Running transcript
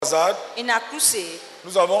croisade, in our crusade,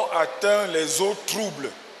 nous avons atteint les eaux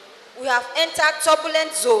troubles. we have entered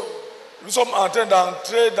turbulent zone. Nous sommes en train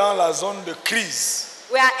d'entrer dans la zone de crise.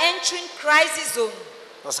 We are entering crisis zone.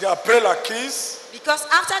 Parce qu'après la crise, Because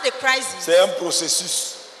after the crisis, c'est un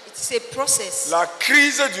processus. it is a process. La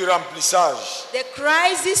crise du remplissage. The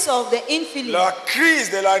crisis of the infilling. La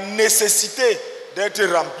crise de la nécessité d'être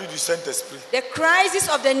rempli du Saint-Esprit. The crisis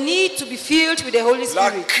of the need to be filled with the Holy La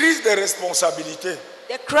Spirit. crise des responsabilités.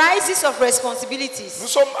 The crisis of responsibilities. Nous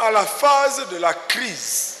sommes à la phase de la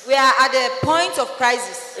crise. We are at the point of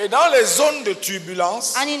crisis. Et dans les zones de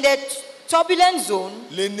turbulence, And in the turbulent zone,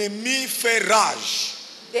 l'ennemi fait rage.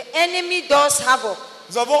 the enemy does havoc.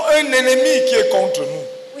 Nous avons un ennemi qui est contre nous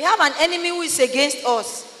We have an enemy who is against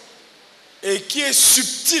us et qui est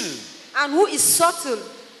subtil. and who is subtle.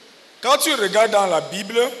 Quand tu regardes dans la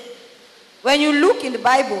Bible, When you look in the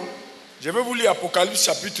Bible, je vais vous lire Apocalypse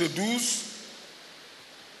chapitre 12,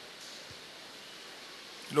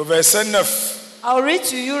 le verset 9. I'll read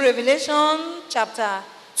to you Revelation chapter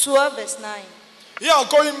 12 verse 9. Il y a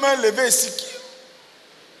encore une main levée ici.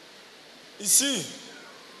 Ici.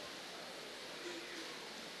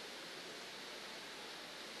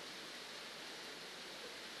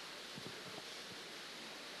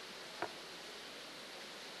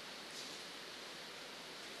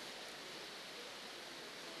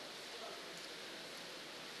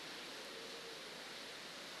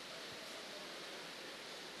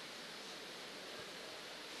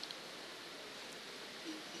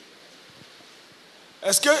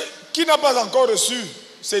 Est-ce que qui n'a pas encore reçu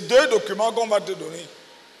ces deux documents qu'on va te donner?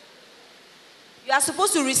 You are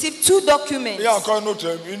supposed to receive two documents. Il y a encore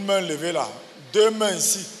une main levée là. Deux mains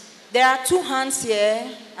ici. There are two hands here,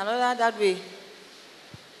 another that way.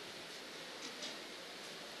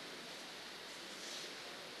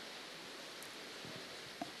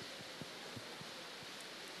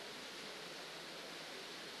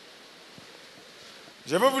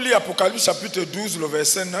 Je vais vous lire Apocalypse chapitre 12, le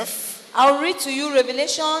verset 9. I'll read to you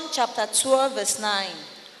Revelation chapter 12 verse 9.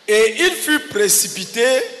 Et il fut précipité,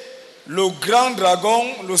 le grand dragon,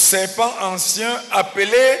 le serpent ancien,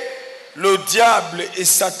 appelé le diable et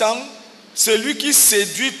Satan, celui qui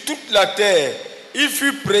séduit toute la terre. Il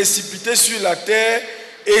fut précipité sur la terre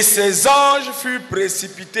et ses anges furent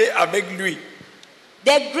précipités avec lui.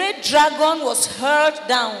 The great dragon was hurled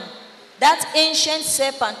down, that ancient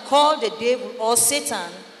serpent called the devil or Satan,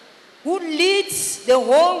 who leads the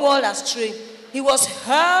whole world astray. He was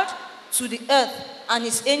hurled to the earth and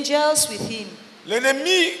his angels with him.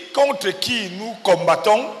 L'ennemi contre qui nous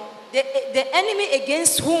combattons The enemy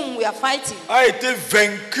against whom we are fighting a été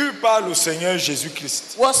vaincu par le Seigneur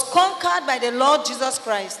Jésus-Christ. was conquered by the Lord Jesus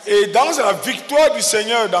Christ. Et dans la victoire du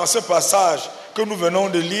Seigneur dans ce passage que nous venons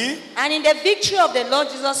de lire, And in the victory of the Lord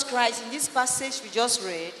Jesus Christ, in this passage we just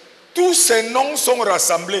read, tous ces noms sont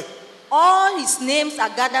rassemblés. all his names are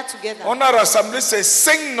gathered together. On a rassemblé ces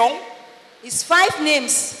 5 noms: His 5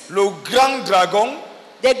 names: le grand dragon,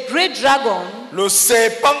 the great dragon, le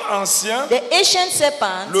serpent ancien, the ancient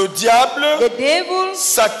serpent, le diable, the devil,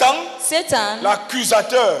 Satan, Satan,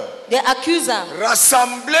 l'accusateur, the accuser,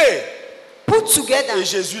 rassemblés, put together, et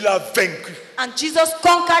Jésus l'a vaincu. and Jesus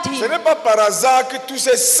conquered Ce him. n'est pas par hasard que tous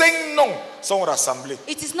ces 5 noms sont rassemblés.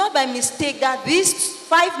 It is not by mistake that these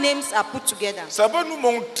 5 names are put together. Ça veut nous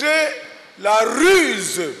montrer la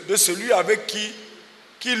ruse de celui avec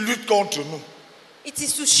qui lutte contre nous. It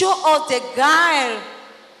is to show us the guile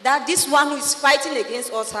that this one who is fighting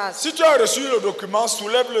against us has. Si tu as reçu le document,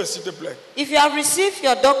 soulève-le s'il te plaît. If you have received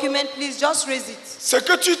your document, please just raise it. Ce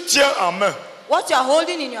que tu tiens en main, What you are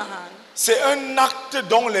holding in your hand, c'est un acte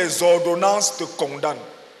dont les ordonnances te condamnent.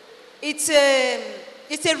 it's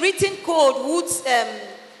a written code whose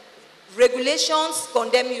regulations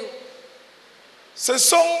condemn you. Ce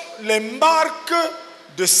sont les marques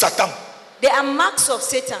de Satan. They are marks of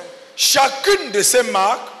Satan. Chacune de ces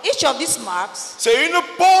marques, Each of these marks, c'est une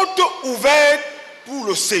porte ouverte pour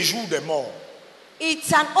le séjour des morts.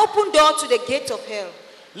 it's an open door to the gate of hell.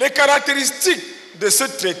 Les caractéristiques de ce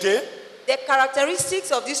traité, The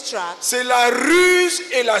characteristics of this tract c'est la ruse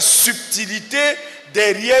et la subtilité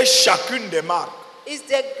derrière chacune des marques. is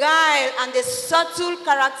the guile and the subtle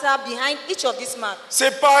character behind each of these marks.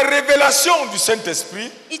 C'est par révélation du Saint-Esprit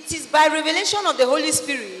It is by revelation of the Holy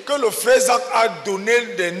Spirit que le frère Zach a donné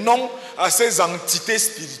des noms à ces entités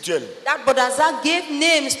spirituelles. that Brother Zach gave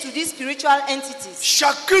names to these spiritual entities.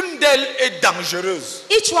 Chacune d'elles est dangereuse.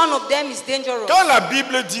 Each one of them is dangerous. Quand la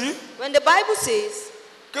Bible dit When the Bible says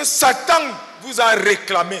que Satan vous a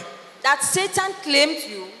réclamé that Satan claimed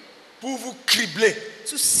you pour vous cribler,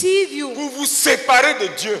 to sieve you, pour vous séparer de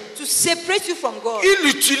Dieu. to separate you from God. Il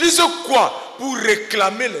utilise quoi pour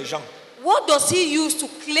réclamer les gens? What does he use to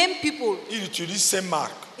claim people? Il utilise ces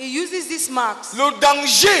marques. He uses these marks. Le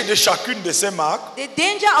danger de chacune de ces marques, The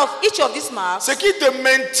danger of each of these marks c'est qu'il te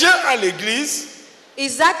maintient à l'église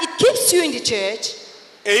is that it keeps you in the church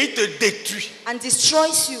et il te détruit. and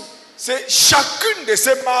destroys you. C'est chacune de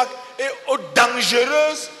ces marques est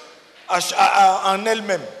dangereuse en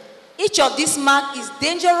elle-même. Each of these marks is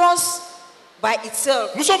dangerous by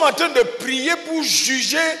itself. Nous sommes en train de prier pour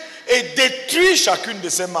juger et détruire chacune de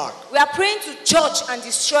ces marques. We are praying to judge and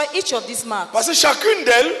destroy each of these marks Parce que chacune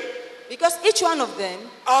d'elles because each one of them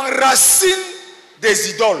enracine des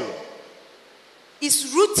idoles. is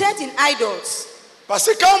rooted in idols. Parce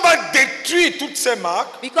que quand on va détruire toutes ces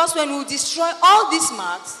marques, Because when we destroy all these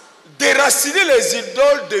marks, déraciner les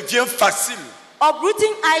idoles devient facile.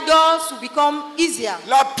 uprooting idols will become easier.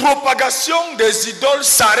 La propagation des idoles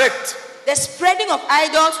s'arrête. The spreading of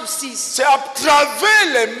idols will cease. C'est à travers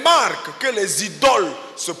les marques que les idoles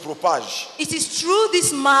se propagent. It is through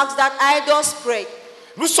these marks that idols spread.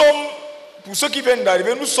 Nous sommes, pour ceux qui viennent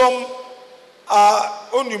d'arriver, nous sommes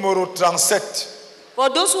au numéro 37. For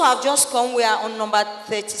those who have just come, we are on number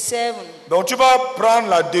 37. Donc tu vas prendre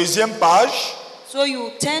la deuxième page. So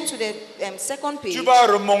you turn to the second page. Tu vas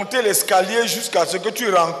remonter l'escalier jusqu'à ce que tu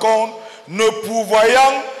rencontres ne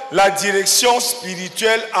pourvoyant la direction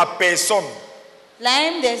spirituelle à personne.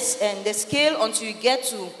 Climb the scale until you get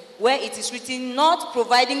to where it is written, not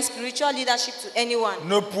providing spiritual leadership to anyone.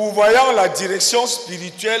 Ne pourvoyant la direction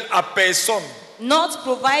spirituelle à personne. Not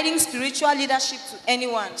providing spiritual leadership to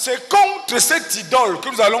anyone. C'est contre cette idole que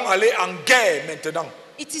nous allons aller en guerre maintenant.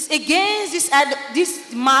 It is against this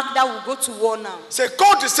mark that will go to war now. C'est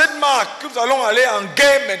contre cette marque que nous allons aller en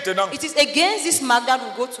guerre maintenant. It is against this mark that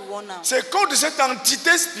will go to war now. C'est contre cette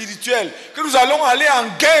entité spirituelle que nous allons aller en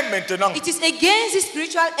guerre maintenant. It is against this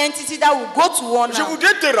spiritual entity that will go to war Je now.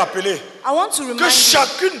 voudrais te rappeler I want to que remind you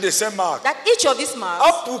chacune de ces marques that each of these marks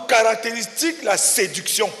a pour caractéristique la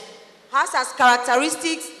séduction. has as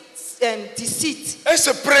characteristics deceit. Elle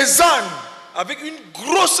se présente avec une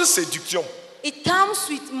grosse séduction. It comes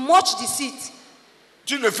with much deceit.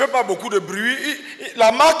 Tu ne fais pas beaucoup de bruit.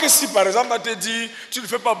 La marque ici, par exemple, va te dire, tu ne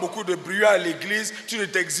fais pas beaucoup de bruit à l'église, tu ne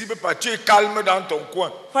t'exhibes pas, tu es calme dans ton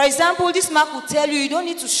coin. For example, this mark will tell you don't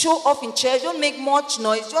need to show off in church, don't make much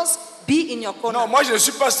noise, just be in your corner. Non, moi je ne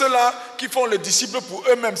suis pas ceux-là qui font les disciples pour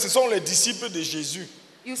eux-mêmes, ce sont les disciples de Jésus.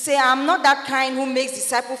 You say, I'm not that kind who makes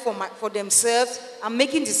disciples for themselves. I'm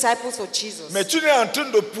making disciples for Jesus. Mais tu n'es en train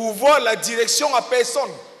de pouvoir la direction à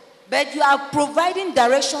personne. But you are providing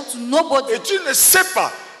direction to nobody. Et tu ne sais pas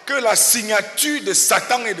que la signature de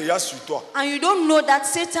Satan est déjà sur toi. And you don't know that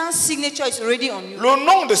Satan's signature is already on you. Le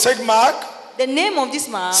nom de cette marque, The name of this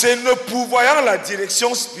mark c'est ne pourvoyant la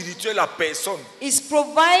direction spirituelle à personne. is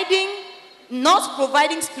not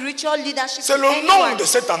providing spiritual leadership C'est to le nom anyone. de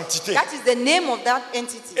cette entité. That is the name of that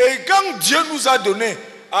entity. Et quand Dieu nous a donné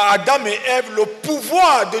à Adam et Ève le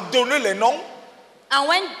pouvoir de donner les noms, And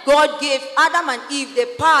when God gave Adam and Eve the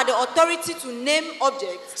power, the authority to name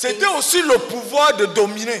objects, c'était aussi le pouvoir de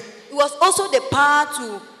dominer. it was also the power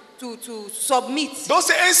to submit. Donc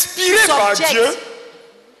c'est inspiré par Subject. Dieu.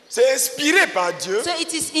 C'est inspiré par Dieu So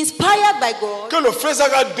it is inspired by God que le frère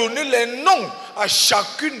Zach a donné les noms à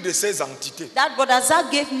chacune de ces entités. that Brother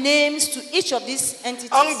Zach gave names to each of these entities.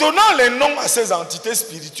 En donnant les noms à ces entités By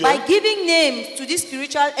spirituelles, giving names to these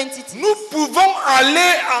spiritual entities, nous pouvons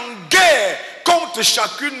aller en guerre contre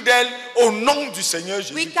chacune d'elles au nom du Seigneur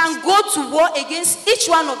we Jésus. can go to war against each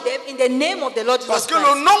one of them in the name of the Lord Parce Jesus que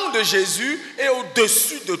Christ. le nom de Jésus est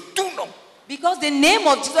au-dessus de tout nom. Because the name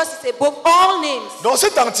of Jesus is above all names. Donc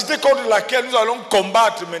cette entité contre laquelle nous allons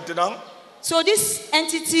combattre maintenant, So this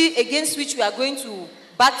entity against which we are going to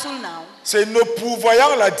battle now c'est ne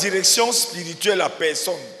pourvoyant la direction spirituelle à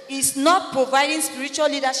personne. is not providing spiritual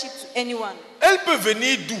leadership to anyone. Elle peut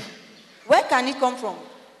venir d'où? Where can it come from?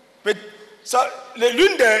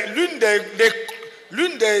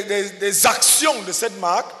 L'une des actions de cette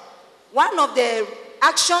marque, One of the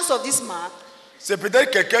actions of this mark c'est peut-être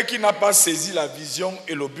quelqu'un qui n'a pas saisi la vision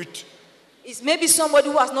et le but. is maybe somebody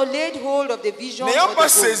who has not laid hold of the vision N'ayant or pas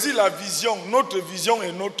the goal. saisi la vision, notre vision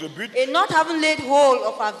et notre but, And not having laid hold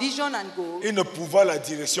of our vision and goal, il ne pourvoit la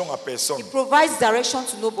direction à personne. it provides direction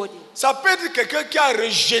to nobody. Ça peut être quelqu'un qui a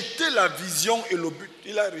rejeté la vision et le but.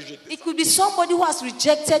 Il a rejeté. It could be somebody who has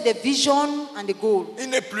rejected the vision and the goal. Il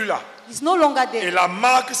n'est plus là. He's no longer Et there. la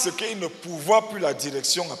marque, c'est qu'il ne pourvoit plus la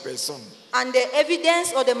direction à personne. And the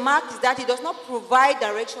evidence or the mark is that he does not provide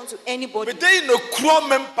direction to anybody. Peut-être il ne croit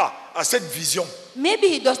même pas à cette vision. Maybe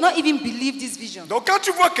he does not even believe this vision. Donc quand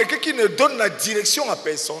tu vois quelqu'un qui ne donne la direction à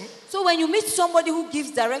personne, So when you meet somebody who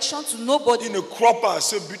gives direction to nobody, il ne croit pas à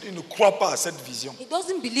ce but, il ne croit pas à cette vision. he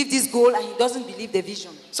doesn't believe this goal and he doesn't believe the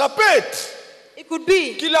vision. Ça peut être It could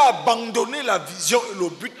be qu'il a abandonné la vision et le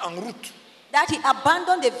but en route. that he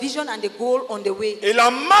abandoned the vision and the goal on the way. Et la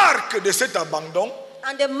marque de cet abandon,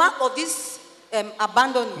 And the mark of this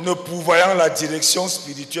abandoning, ne pourvoyant la direction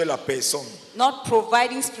spirituelle à personne. not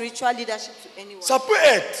providing spiritual leadership to anyone. Ça peut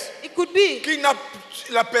être It could be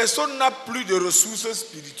la personne n'a plus de ressources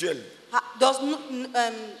spirituelles.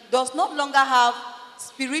 does not longer have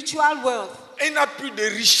spiritual wealth. Il n'a plus de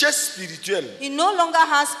richesse spirituelle. He no longer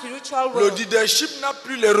has spiritual Le wealth. leadership n'a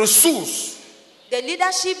plus les ressources. The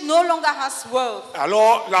leadership no longer has wealth.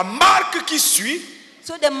 Alors, la marque qui suit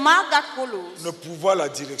So the mark that follows, ne pourvoit la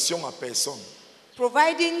direction à personne.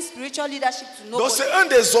 providing spiritual leadership to Donc, nobody, c'est un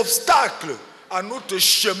des obstacles à notre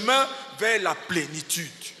chemin vers la plénitude.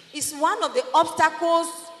 is one of the obstacles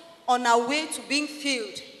on our way to being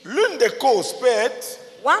filled. L'une des causes peut être,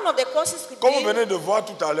 One of the causes could comme vous be, venez de voir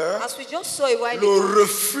tout à l'heure, as we just saw a while le ago,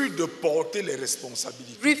 refus de porter les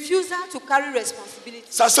responsabilités. refusal to carry responsibility.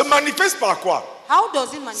 Ça se manifeste par quoi? How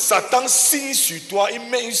does it manifest? Satan signe sur toi, il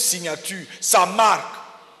met une signature, sa marque,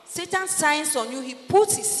 Satan signs on you, he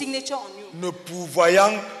puts his signature on you, ne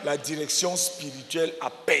pourvoyant la direction spirituelle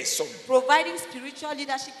à personne. providing spiritual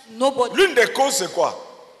leadership to nobody. L'une des causes, c'est quoi?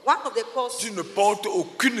 One of the causes, Tu ne portes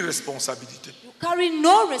aucune responsabilité. you carry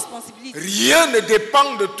no responsibility. Rien ne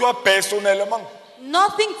dépend de toi personnellement.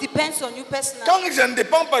 Nothing depends on you personally. Quand ça ne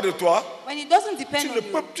dépend pas de toi, When it doesn't depend on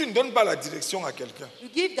you, tu ne donnes pas la direction à quelqu'un. you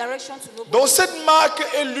give direction to nobody. Donc cette marque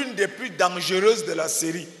est l'une des plus dangereuses de la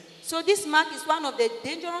série. So this mark is one of the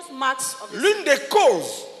dangerous marks of the L'une des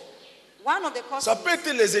causes, one of the causes. ça peut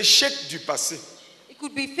être les échecs du passé. It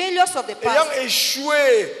could be failures of the Ayant past.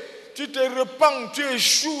 échoué, tu te repens, tu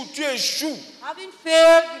échoues. Having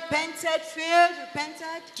failed, repented,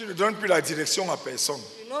 Tu ne donnes plus la direction à personne.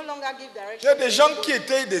 you no longer give Il y direction. a des gens qui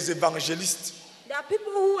étaient des évangélistes, There are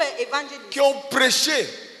people who were evangelists, qui ont prêché,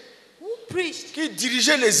 who preached qui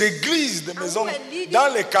dirigeaient les églises de maison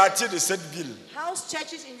dans les quartiers de cette ville, house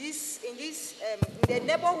churches in the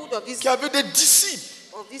neighborhood of qui avaient des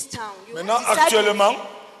disciples. this town. You Maintenant, have disciples, actuellement,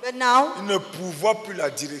 but now ils ne pourvoient plus la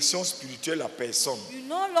direction spirituelle à personne. you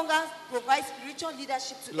no longer provide spiritual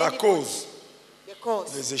leadership to La anybody. cause, The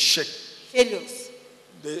cause, les échecs. failures.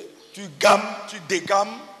 Tu gammes, tu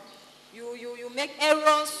dégammes. You make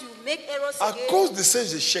errors. You make errors À again. cause de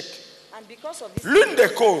ces échecs, And because of this, l'une des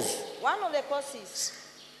causes, one of the causes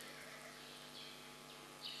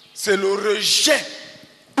c'est le rejet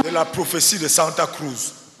de la prophétie de Santa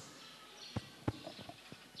Cruz.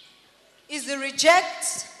 is the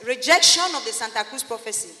rejection of the Santa Cruz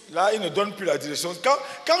prophecy. Là, il ne donne plus la direction.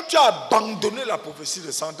 Quand tu as abandonné la prophétie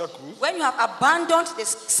de Santa Cruz, When you have abandoned the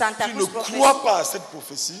Santa tu ne Cruz prophecy, crois pas à cette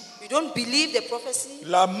prophétie, you don't believe the prophecy,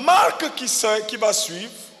 la marque qui va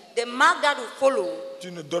suivre, the mark that will follow, tu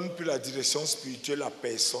ne donnes plus la direction spirituelle à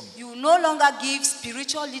personne. you no longer give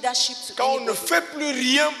spiritual leadership to Quand on ne anybody. fait plus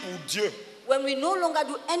rien pour Dieu, When we no longer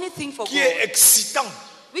do anything for qui est God, excitant,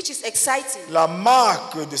 which is exciting, la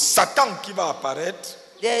marque de Satan qui va apparaître,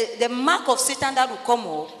 the mark of Satan that will come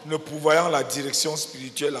up ne pourvoyant la direction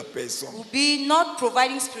spirituelle à personne. will be not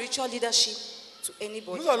providing spiritual leadership to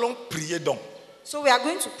anybody. Nous allons prier donc. So we are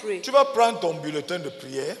going to pray. Tu vas prendre ton bulletin de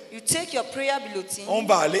prière. You take your prayer bulletin. On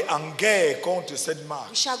va aller en guerre contre cette marque.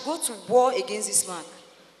 We shall go to war against this mark.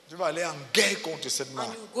 Tu vas aller en guerre contre cette And marque.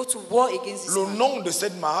 you will go to war against this Le mark. nom de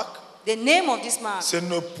cette marque, The name of this mark, c'est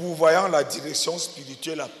ne pourvoyant la direction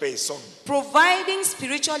spirituelle à personne. providing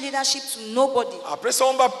spiritual leadership to nobody. Après ça,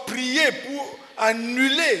 on va prier pour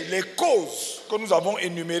annuler les causes que nous avons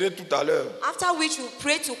énumérées tout à l'heure. After which we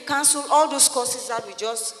pray to cancel all those causes that we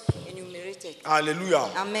just enumerated. Alléluia.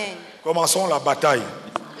 Amen. Commençons la bataille.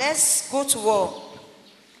 Let's go to war.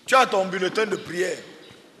 Tu as ton bulletin de prière.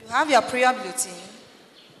 You have your prayer bulletin.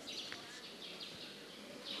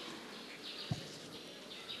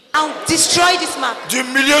 And destroy this mark Du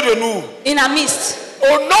milieu de nous, in our midst.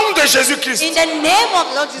 au nom de Jésus-Christ, In the name of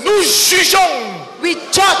the Lord Jesus, nous jugeons we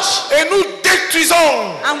judge et nous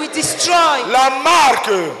détruisons and we destroy la marque,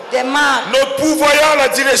 the mark, ne pourvoyant la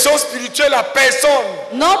direction spirituelle à personne.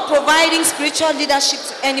 not providing spiritual leadership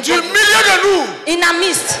to Du anybody. milieu de nous, In our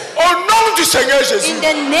midst, au nom du Seigneur Jésus. in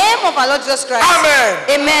the name of our Lord Jesus Christ. Amen.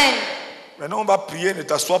 Amen. Maintenant, on va prier. Ne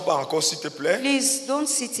t'assois pas encore, s'il te plaît. Please don't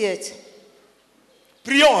sit yet.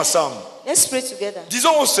 Prions ensemble. Let's pray together.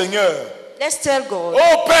 Disons au Seigneur, Let's tell God,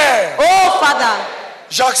 ô Père, oh Father,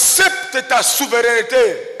 j'accepte J'accepte ta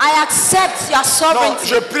souveraineté. I accept your Non, sovereignty.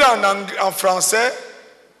 je prie en français,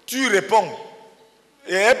 tu réponds.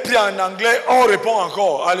 Et elle prie en anglais, on répond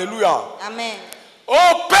encore. Alléluia. Amen. Oh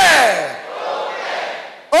Père,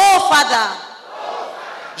 Oh Father,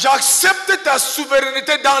 j'accepte ta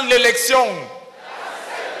souveraineté dans l'élection.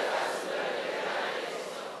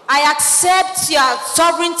 I accept your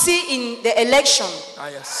sovereignty in the election.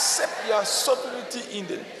 I accept your sovereignty in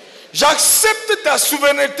the... J'accepte ta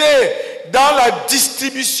souveraineté dans la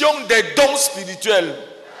distribution des dons spirituels.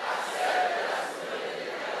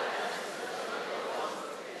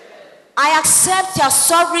 I accept your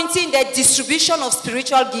sovereignty in the distribution of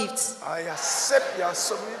spiritual gifts. I accept your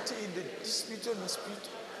sovereignty in the distribution of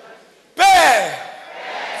spiritual. Père,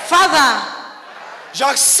 Father,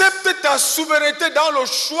 j'accepte ta souveraineté dans le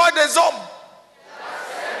choix des hommes.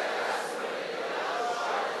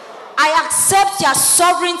 I accept your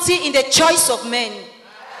sovereignty in the choice of men.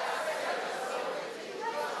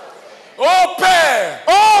 Oh Père,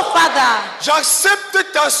 Oh Father,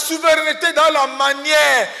 j'accepte ta souveraineté dans la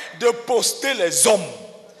manière de poster les hommes.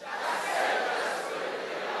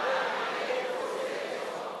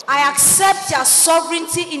 I accept your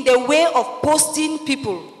sovereignty in the way of posting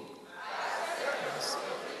people.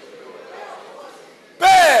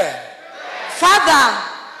 Père, Father,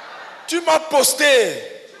 tu m'as posté,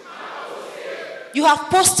 you have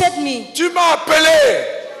posted me. tu m'as appelé.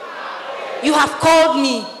 You have called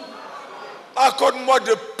me. Accorde-moi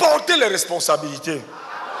de porter les responsabilités.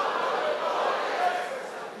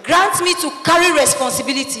 Grant me to carry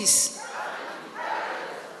responsibilities.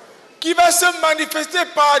 Qui va se manifester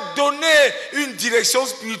par donner une direction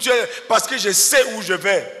spirituelle parce que je sais où je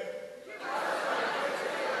vais.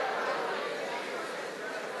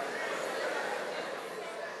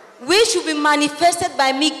 Which will be manifested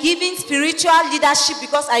by me giving spiritual leadership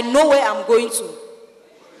because I know where I'm going to.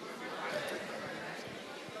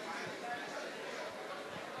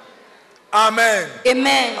 Amen.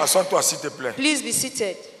 Amen. Assois-toi s'il te plaît. Please be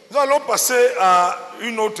seated. Nous allons passer à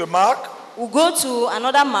une autre marque. We'll go to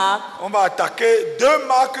another mark. On va attaquer deux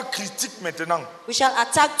marques critiques maintenant. We shall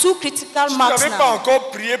attack two critical Si tu marks n'avais pas now.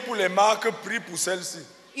 encore prié pour les marques, prie pour celle-ci.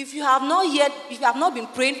 If you have not been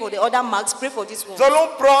praying for the other marks, pray for this one. Nous allons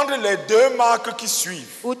prendre les deux marques qui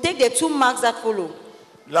suivent. We'll take the two marks that follow.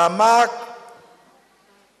 La marque,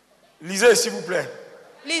 lisez s'il vous plaît.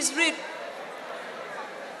 Please read.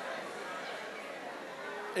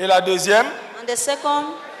 Et la deuxième, And the second,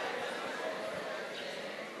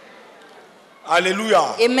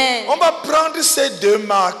 alléluia. amen. On va prendre ces deux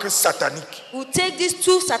marques sataniques. We'll take these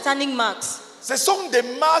two satanic marks. Ce sont des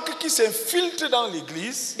marques qui s'infiltrent dans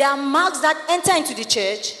l'église They are marks that enter into the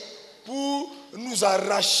church pour nous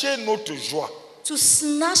arracher notre joie. to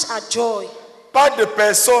snatch our joy. Pas de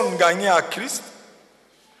personnes gagnées à Christ,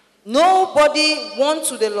 Nobody won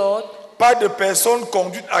to the Lord. pas de personnes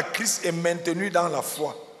conduites à Christ et maintenues dans la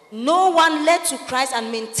foi. No one led to Christ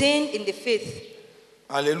and maintained in the faith.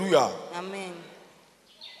 Alléluia. Amen.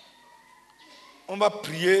 On va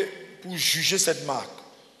prier pour juger cette marque.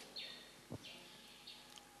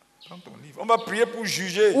 Prends ton livre. On va prier pour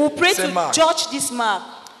juger We'll pray ces to marques. judge this mark.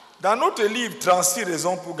 Dans notre livre, 36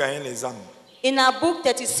 raisons pour gagner les âmes, In our book,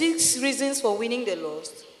 36 Reasons for Winning the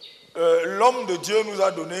Lost, l'homme de Dieu nous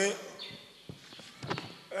a donné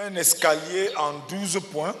un escalier en 12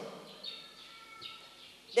 points.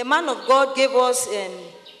 the man of God gave us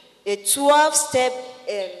a 12-step,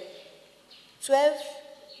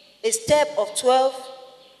 a step of 12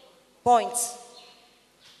 points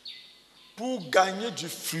Pour gagner du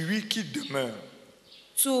fruit qui demeure.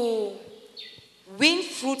 to win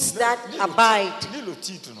fruits that abide. Lis le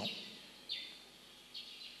titre, non?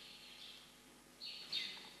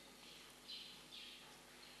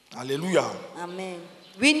 Alléluia. Amen.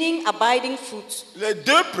 Winning abiding fruit. Les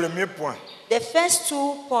deux premiers points, The first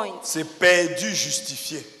 2 points, c'est perdu,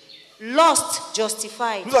 justifié. lost,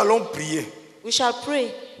 justified. Nous allons prier. We shall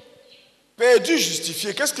pray. Perdu,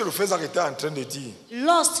 justifié. Qu'est-ce que le faiseur était en train de dire?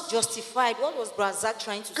 Lost, justified. What was Brazak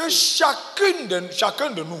trying to Que say? chacun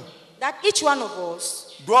de nous That each one of us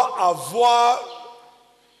doit avoir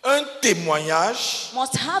un témoignage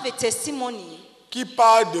must have a testimony qui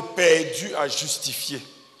parle de perdu à justifié.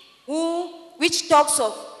 which talks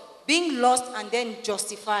of being lost and then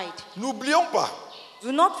justified. N'oublions pas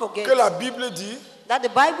Do not forget que la Bible dit that the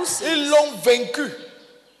Bible ils says l'ont vaincu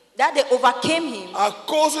that they overcame him à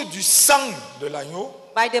cause du sang de l'agneau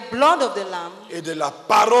by the blood of the Lamb et de la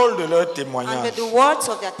parole de leur and témoignage. with the words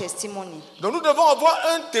of their testimony. Donc nous devons avoir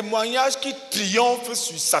un témoignage qui triomphe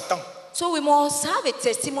sur Satan. So we must have a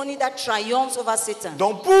testimony that triumphs over Satan.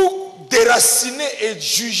 Donc pour déraciner et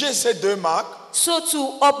juger ces deux marques, So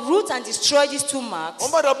to uproot and destroy these two marks, on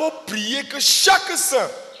va d'abord prier que chaque saint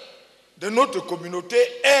de notre communauté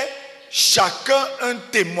ait chacun un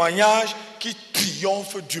témoignage qui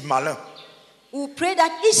triomphe du malin. we pray that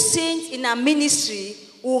each saint in our ministry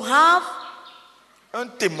will have Un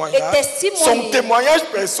témoignage, a testimony, son témoignage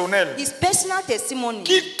personnel his personal testimony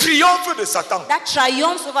qui triomphe de Satan. that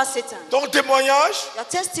triumphs over Satan. Ton témoignage Your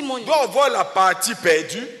testimony doit avoir la partie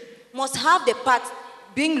perdue must have the part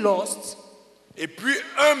being lost et puis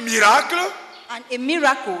un miracle and a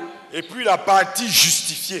miracle et puis la partie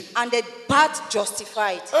justifiée. and the part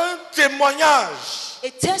justified. Un témoignage A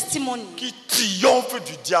testimony qui triomphe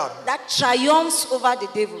du diable. that triumphs over the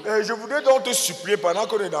devil. Et je voudrais donc te supplier pendant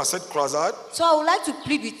qu'on est dans cette croisade, So I would like to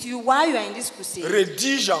plead with you while you are in this crusade.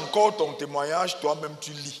 rédige encore ton témoignage, toi-même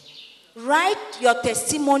tu lis. Write your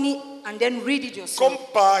testimony and then read it yourself.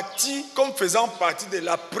 Comme faisant partie de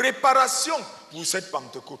la préparation pour cette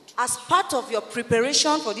Pentecôte. As part of your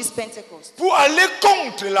preparation for this Pentecost. Pour aller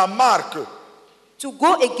contre la marque, To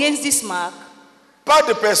go against this mark, pas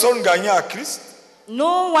de personnes gagnées à Christ,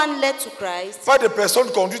 no one led to Christ, pas de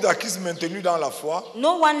personnes conduites à Christ maintenues dans la foi.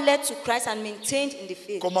 no one led to Christ and maintained in the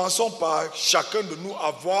faith. Commençons par chacun de nous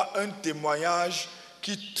avoir un témoignage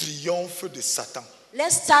qui triomphe de Satan.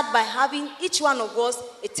 Let's start by having each one of us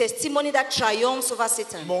a testimony that triumphs over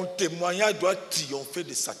Satan. Mon témoignage doit triompher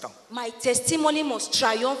de Satan. My testimony must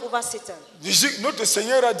triumph over Satan. Notre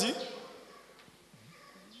Seigneur a dit,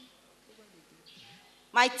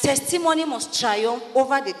 My testimony must triumph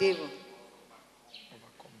over the devil.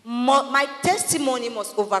 My testimony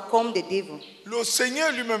must overcome the devil. le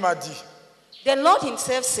Seigneur lui-même a dit, The Lord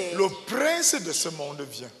himself said, le prince de ce monde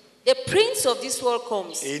vient the prince of this world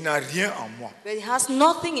comes, et il n'a rien en moi. but he has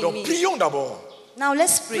nothing in Donc me. prions d'abord. Now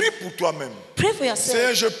let's pray. Prie pour toi-même. Pray for yourself.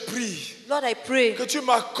 Seigneur, je prie Lord, I pray que tu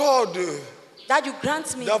m'accordes that you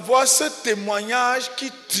grant me d'avoir ce témoignage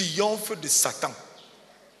qui triomphe de Satan.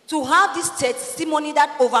 to have this testimony that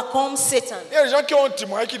overcomes Satan. Il y a des gens qui ont un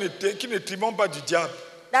témoignage qui ne triomphent pas du diable.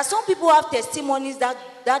 That some people have testimonies that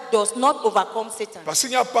does not overcome Satan. Parce qu'il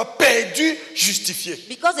n'y a pas perdu, justifié.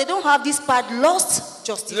 Because they don't have this part lost,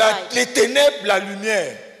 justified. Les ténèbres, la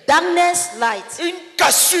lumière. Darkness, light. Une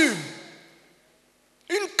cassure.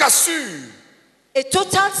 Une cassure. A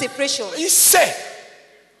total separation. Il sait.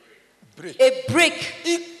 A break.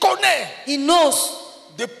 Il connaît. He knows.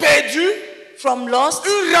 De perdu. From lost.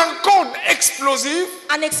 Une rencontre explosive.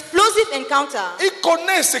 An explosive encounter. Il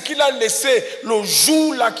connaît ce qu'il a laissé le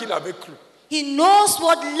jour là qu'il avait cru. He knows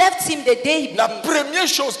what left him the day he believed. La première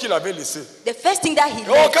chose qu'il avait laissée. The first thing that he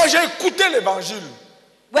Oh, left. quand j'ai écouté l'évangile.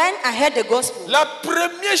 When I heard the gospel. La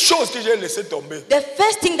première chose que j'ai laissé tomber. The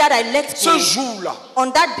first thing that I let Ce go. jour-là.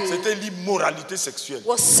 On that day. C'était l'immoralité sexuelle.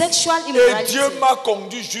 Was sexual Et immorality. Dieu m'a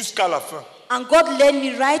conduit jusqu'à la fin. And God led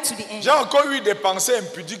me right to the end. J'ai encore eu des pensées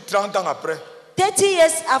impudiques 30 ans après. 30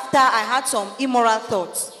 years after I had some immoral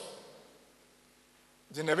thoughts.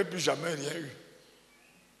 Je n'avais plus jamais rien eu.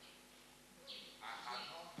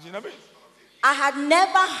 I had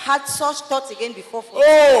never had such thoughts again before.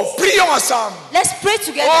 Oh, prions ensemble. Let's pray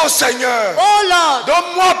together. Oh Seigneur, Oh Lord,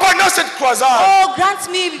 donne-moi pendant cette croisade oh grant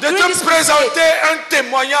me de during te this présenter crusade un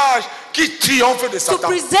témoignage qui triomphe de to Satan.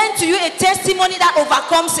 present to you a testimony that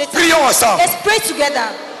overcomes Satan. Prions ensemble. Let's pray together.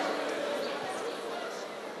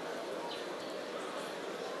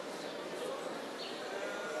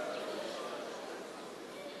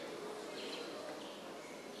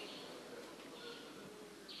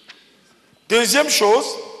 Deuxième chose,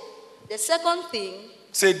 The second thing,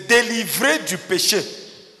 c'est délivrer du péché.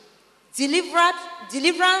 delivered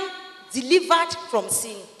from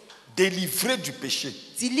sin. Délivrer du péché.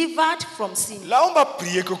 Delivered from sin. Là, on va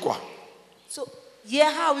prier que quoi? So, here,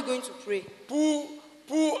 how are we going to pray?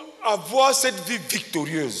 Pour avoir cette vie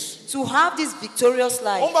victorieuse. To have this victorious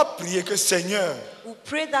life, On va prier que Seigneur, we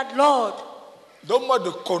pray that, Lord, donne-moi de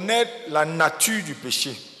connaître la nature du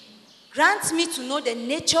péché. grant me to know the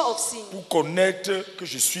nature of sin. Pour connaître que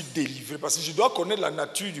je suis délivré. Parce que je dois connaître la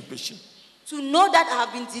nature du péché. To know that I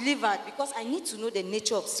have been delivered, because I need to know the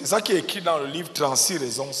nature of sin. C'est ça qui est écrit dans le livre 36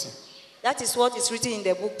 raisons. That is what is written in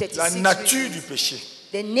the book 36. La nature reasons. du péché.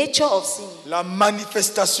 The nature of sin. La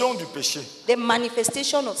manifestation du péché. The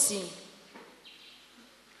manifestation of sin.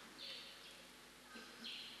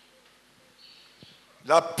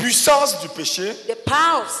 La puissance du péché. The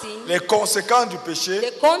power of sin. Les conséquences du péché.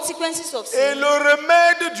 The consequences of Et sin. le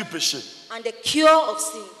remède du péché. And the cure of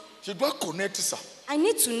sin. Je dois connaître ça. I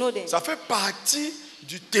need to know them. Ça fait partie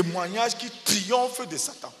du témoignage qui triomphe de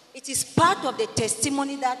Satan. It is part of the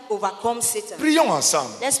testimony that overcomes Satan. Prions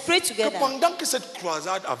ensemble. Let's pray Que together. pendant que cette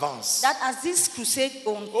croisade avance, That as this crusade que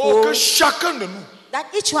unfolds, chacun de nous that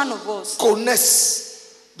each one of us,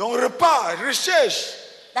 connaisse, donc repart, recherche,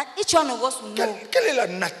 that each one of us will know, quelle est la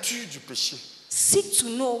nature du péché. seek to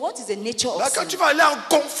know what is the nature Là, of quand sin. tu vas aller en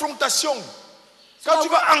confrontation, quand tu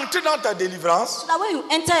vas entrer dans ta délivrance, So that when you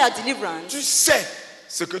enter your deliverance, tu sais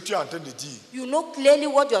ce que tu es en train de dire. you know clearly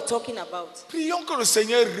what you are talking about. Prions que le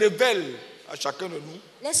Seigneur révèle à chacun de nous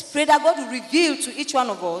Let's pray that God will reveal to each one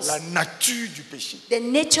of us la nature du péché. the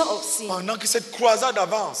nature of sin. Pendant que cette croisade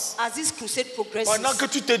avance, As this crusade progresses, pendant que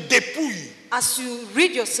tu te dépouilles, as you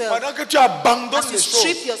rid yourself, pendant que tu abandonnes as you les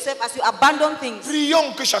strip choses, yourself, as you abandon things,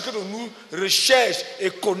 prions que chacun de nous recherche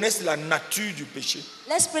et connaisse la nature du péché.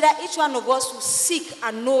 let's pray that each one of us will seek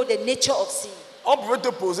and know the nature of sin. On pouvait te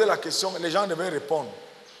poser la question, les gens devaient répondre.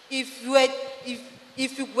 If you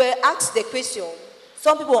were asked the question,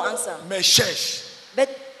 some people will answer. Mais cherche. But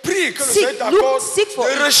Prie que le seek, Seigneur t'accorde seek for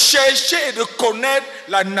de it. rechercher et de connaître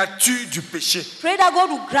la nature du péché. Pray that God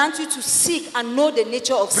will grant you to seek and know the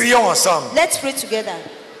nature of sin. Prions ensemble. Let's pray together.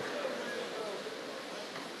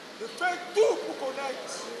 De faire tout pour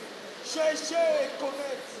connaître, chercher et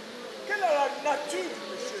connaître quelle est la nature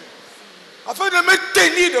du péché. Afin de me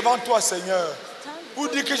tenir devant toi, Seigneur, pour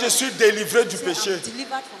dire que je suis délivré du péché.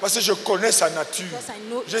 Parce que je connais sa nature.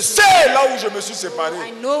 Je sais là où je me suis séparé.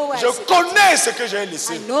 Je connais ce que j'ai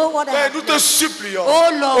laissé. Père, nous te supplions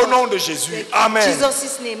au nom de Jésus. Amen.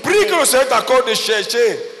 Prie que le Seigneur t'accorde de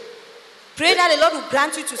chercher Pray that the Lord will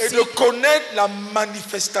grant you to et de seek connaître la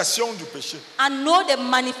manifestation du péché. and know the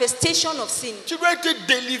manifestation of sin. Tu dois être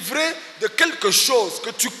délivré de quelque chose que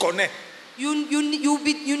tu connais. You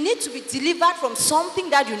need to be delivered from something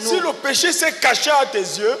that you Si know. le péché s'est caché à tes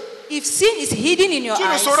yeux, If sin is hidden in your tu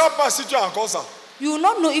ne eyes, sauras pas si tu as encore ça. you will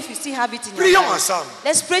not know if you still have it in your Prions eyes. ensemble.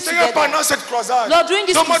 Let's pray Seigneur, together. pendant cette croisade, Lord, during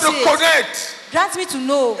this donne-moi de crusade, connaître grant me to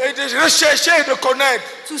know, et de rechercher et de connaître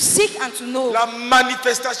to seek and to know la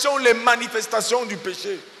manifestation, les manifestations du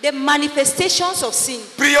péché. the manifestations of sin.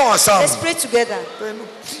 Prions ensemble. Let's pray together. Père, nous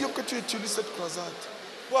prions que tu utilises cette croisade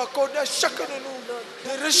pour accorder à chacun de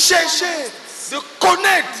nous de rechercher, de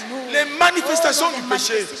connaître les manifestations du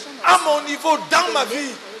péché à mon niveau, dans ma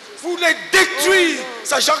vie, pour les détruire,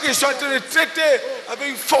 sachant que je suis en train de traiter avec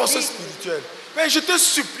une force spirituelle. Père, je te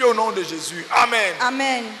supplie au nom de Jésus. Amen.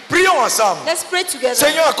 Amen. Prions ensemble. Let's pray together.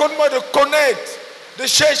 Seigneur, accorde-moi de connaître, de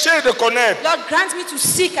chercher et de connaître Lord, grant me to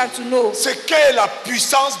seek and to know ce qu'est la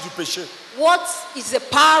puissance du péché. what is the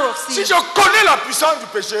power of Si sin. je connais la puissance du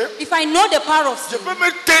péché, If I know the power of je sin, peux me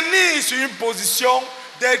tenir sur une position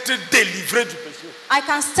d'être délivré du péché. I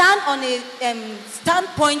can stand on a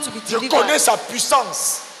standpoint to be Je connais delivered sa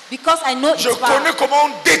puissance. because I know Je its power. connais comment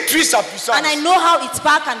on détruit sa puissance. And I know how its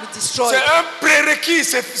power can be destroyed. C'est un prérequis,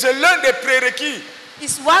 c'est l'un des prérequis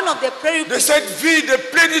It's one of the de prerequisites cette vie de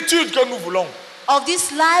plénitude que nous voulons. of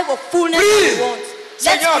this life of fullness Prie. that we want. Let's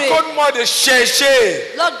Seigneur, pray. accorde-moi de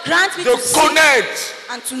chercher, Lord, grant me de to seek connaître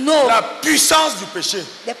and to know la puissance du péché,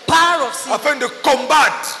 the power of sin afin de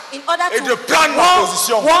combattre. in order et to de prendre ma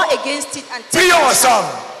position. war against it and take Prions it. ensemble.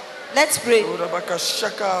 Let's pray.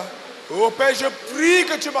 Oh Père, je prie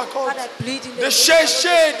que tu m'accordes Father, I plead in the de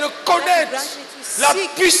chercher, de connaître la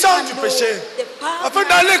puissance du péché, afin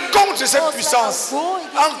d'aller contre cette puissance,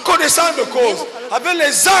 en connaissant de cause, avec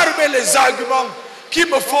les armes et les arguments qu'il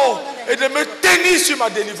me faut, et de me tenir sur ma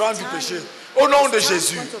délivrance du péché. Au nom de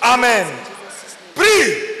Jésus. Amen.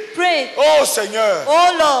 Prie. Pray. Oh Seigneur, Oh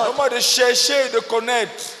Lord, donne-moi de chercher et de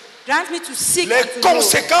connaître grant me to seek les and to know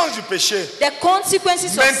conséquences du péché the consequences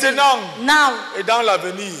of sin maintenant now et dans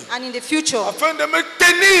l'avenir, and in the future, afin de me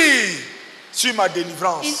tenir sur ma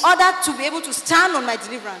délivrance in order to be able to stand on my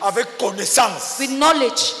deliverance avec connaissance. with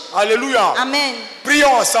knowledge. Alléluia. Amen.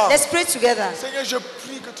 Prions ensemble. Let's pray together. Seigneur, je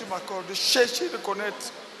prie que tu m'accordes de chercher, de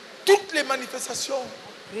connaître toutes les manifestations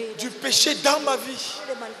du péché dans ma vie,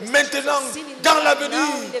 maintenant, dans l'avenir,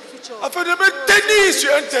 afin de me tenir sur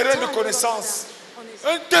un terrain de connaissance,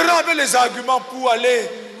 un terrain avec les arguments pour aller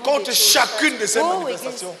contre chacune de ces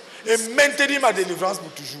manifestations et maintenir ma délivrance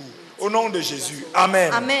pour toujours. Au nom de Jésus.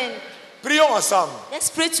 Amen. Amen. Prions ensemble. Let's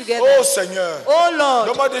pray together. Oh Seigneur, Oh Lord,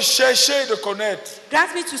 donne-moi de chercher et de connaître grant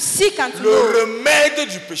me to seek and to le know remède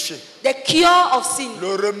du péché. the cure of sin.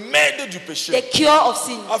 Le remède du péché. The cure of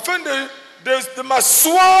sin. Afin de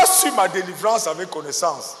m'asseoir sur ma délivrance avec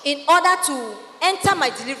connaissance. In order to enter my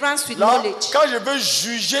deliverance with Là, knowledge, quand je veux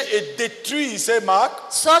juger et détruire ces marques,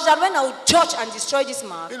 such that when I will judge and destroy this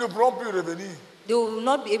mark, ils ne pourront plus revenir. they will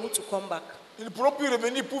not be able to come back. Ils ne pourront plus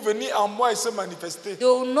revenir pour venir en moi et se manifester. They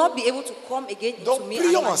will not be able to come again into Donc me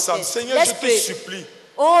prions and ensemble. manifest. Seigneur, Let's je te pray. supplie.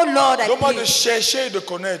 Oh Lord, I Donne-moi de pray. chercher et de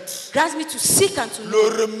connaître Grant me to seek and to le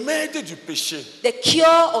know remède du péché the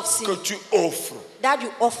cure of que sin tu offres, that you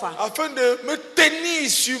offer, afin de me tenir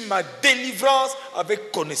sur ma délivrance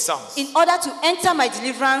avec connaissance. in order to enter my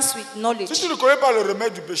deliverance with knowledge. Si tu ne connais pas le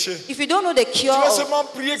remède du péché, If you don't know the tu cure vas of seulement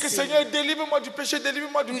prier que sin, Seigneur, délivre-moi du péché,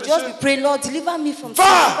 délivre-moi du you péché. just be praying, Lord, deliver me from sin. Va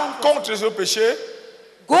Deliver me from contre ce péché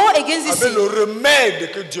Go against this avec le sin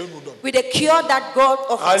remède que Dieu nous donne. with the cure that God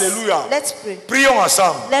offers. Alléluia. Let's pray. Prions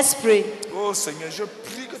ensemble. Let's pray. Oh Seigneur, je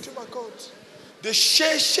prie que tu m'accordes de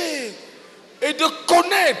chercher et de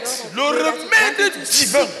connaître le remède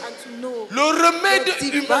divin, le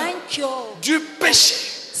remède humain du péché,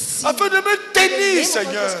 afin de me tenir,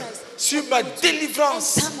 Seigneur, sur ma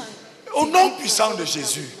délivrance, au nom puissant de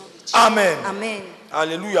Jésus. Amen. Amen.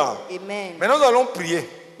 Alléluia. Amen. Maintenant, nous allons prier.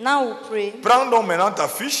 Now we pray. Prends donc maintenant ta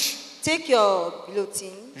fiche. Take your bulletin.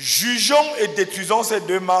 Jugeons et détruisons ces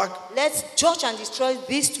deux marques Let's judge and destroy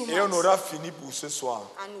these two et on marks. aura fini pour ce soir,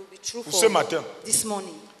 And we'll be true pour for ce matin. this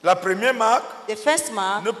morning. La première marque, The first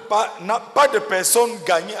mark, n'a pas de personne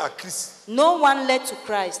gagnée à Christ. no one led to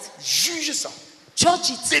Christ. Juge ça. Judge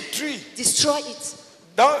it. Détruis. Destroy it.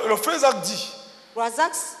 Dans le frère dit,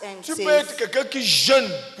 Razak tu peux says, être quelqu'un qui jeûne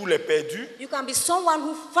pour les perdus, you can be someone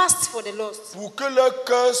who fasts for the lost, pour que leur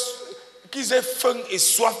cœur, qu'ils aient faim et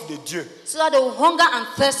soif de Dieu. so that they will hunger and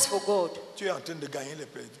thirst for God. Tu es en train de gagner les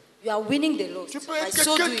perdus. You are winning the lost. Tu peux By être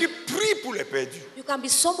so quelqu'un doing, qui prie pour les perdus, you can be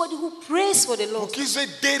somebody who prays for the pour lost, qu'ils aient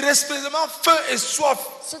dérespectablement faim et soif.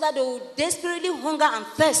 so that they will desperately hunger and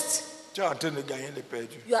thirst. Tu es en train de gagner les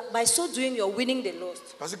perdus. By so doing, you are winning the lost.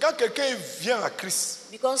 Parce que quand quelqu'un vient à Christ,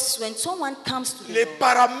 Because when someone comes to the les Lord,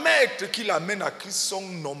 paramètres qui l'amènent à Christ sont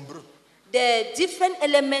nombreux. the different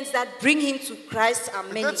elements that bring him to Christ are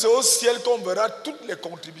many. Peut-être c'est au ciel qu'on verra toutes les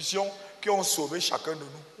contributions qui ont sauvé chacun de nous.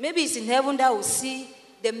 Maybe it's in heaven that we'll see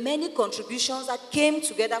the many contributions that came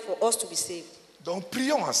together for us to be saved. Donc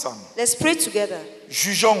prions ensemble. Let's pray together.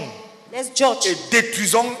 Jugeons Let's judge et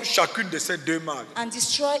détruisons chacune de ces deux marques. and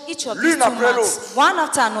destroy each of L'une these two après marks, one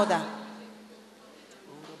after another.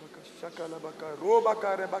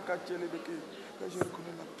 Je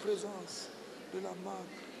reconnais la présence de la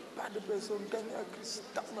marque. Pas de personne gagnée à Christ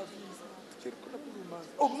dans ma vie. Je reconnais plus de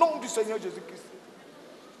marque. Au nom du Seigneur Jésus-Christ,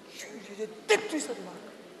 je détruis cette marque.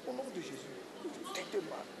 Au nom de Jésus, je détruis cette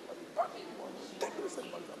marque. Détruis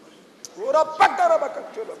cette marque.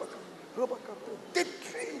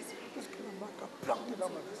 Détruis tout ce que la marque a planté dans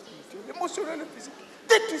ma vie spirituelle, émotionnelle et physique.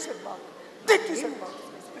 Détruis cette marque. Détruis cette marque.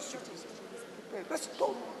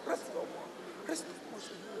 Restaure-moi. Restaure-moi. Restaure-moi,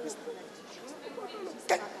 Seigneur. Restaure-moi.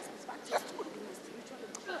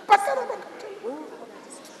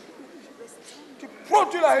 Tu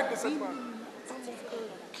produis la haine de cette marque. Dans mon cœur.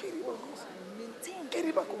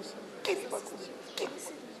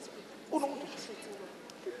 Au nom de Jésus.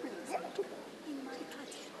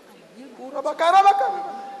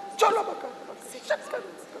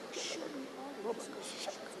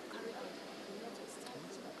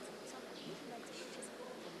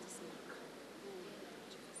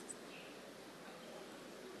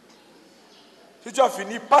 Si tu as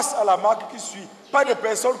fini, passe à la marque qui suit. Pas de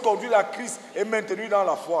personne conduite à Christ et maintenue dans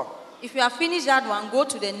la foi. If you have finished that one, go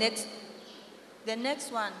to the next. The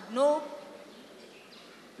next one, no.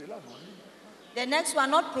 The next one,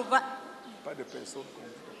 not provide. Pas de personne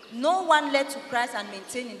conduite. No one led to Christ and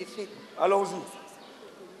maintained in the faith. Allons-y.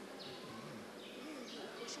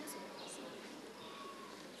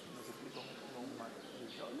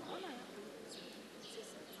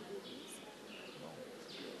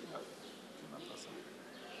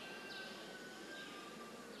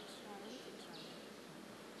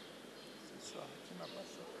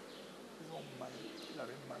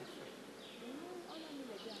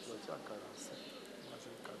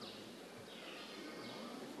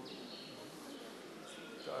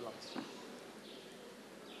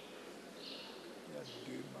 Il y a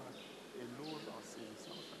deux marques et l'autre en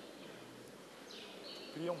saisissant.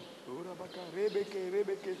 Prions.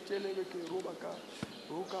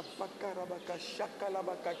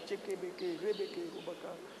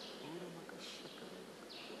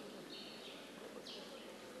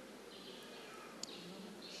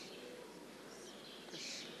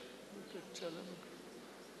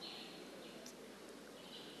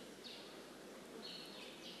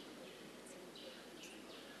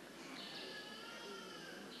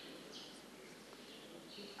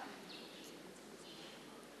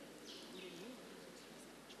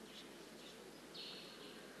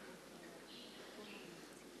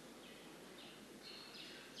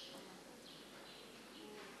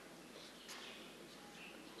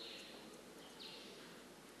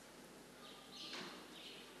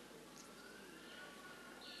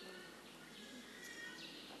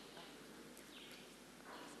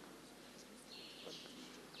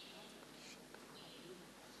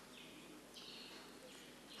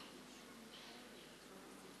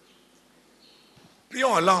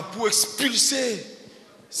 Prions en langue pour expulser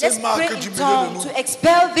ces Let's pray marques in du milieu de tongue nous. to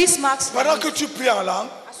expel these marks. Pendant que tu pries en langue,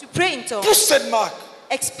 As you pray in tongue, pousse cette marque.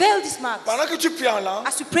 expel these marks. Pendant que tu pries en langue,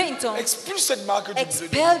 As you pray in tongue, expulse cette marque du milieu de nous.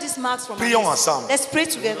 expel these marks from Prions us. ensemble. Let's pray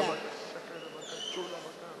together.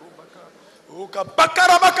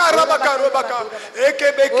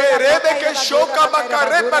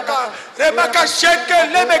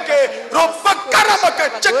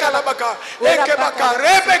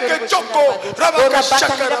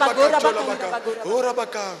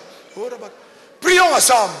 Prions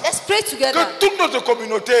ensemble. Let's pray together. Que toute notre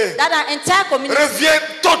communauté That our entire community revienne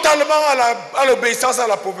totalement à l'obéissance à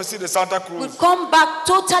la prophétie de Santa Cruz. will come back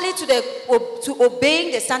totally to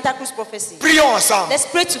obeying the Santa Cruz prophecy. Prions ensemble. Let's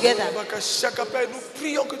pray together. Nous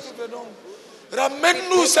prions que tu venons.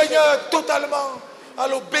 Ramène-nous, Seigneur, totalement à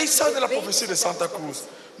l'obéissance de la prophétie de Santa Cruz.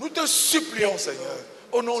 Nous te supplions, Seigneur,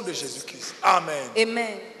 au nom de Jésus-Christ. Amen.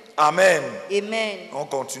 Amen. Amen. Amen. On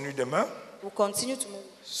continue demain. We'll continue to move.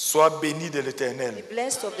 Sois béni de l'Éternel. Be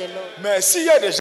blessed of the Lord. Mais s'il y a des gens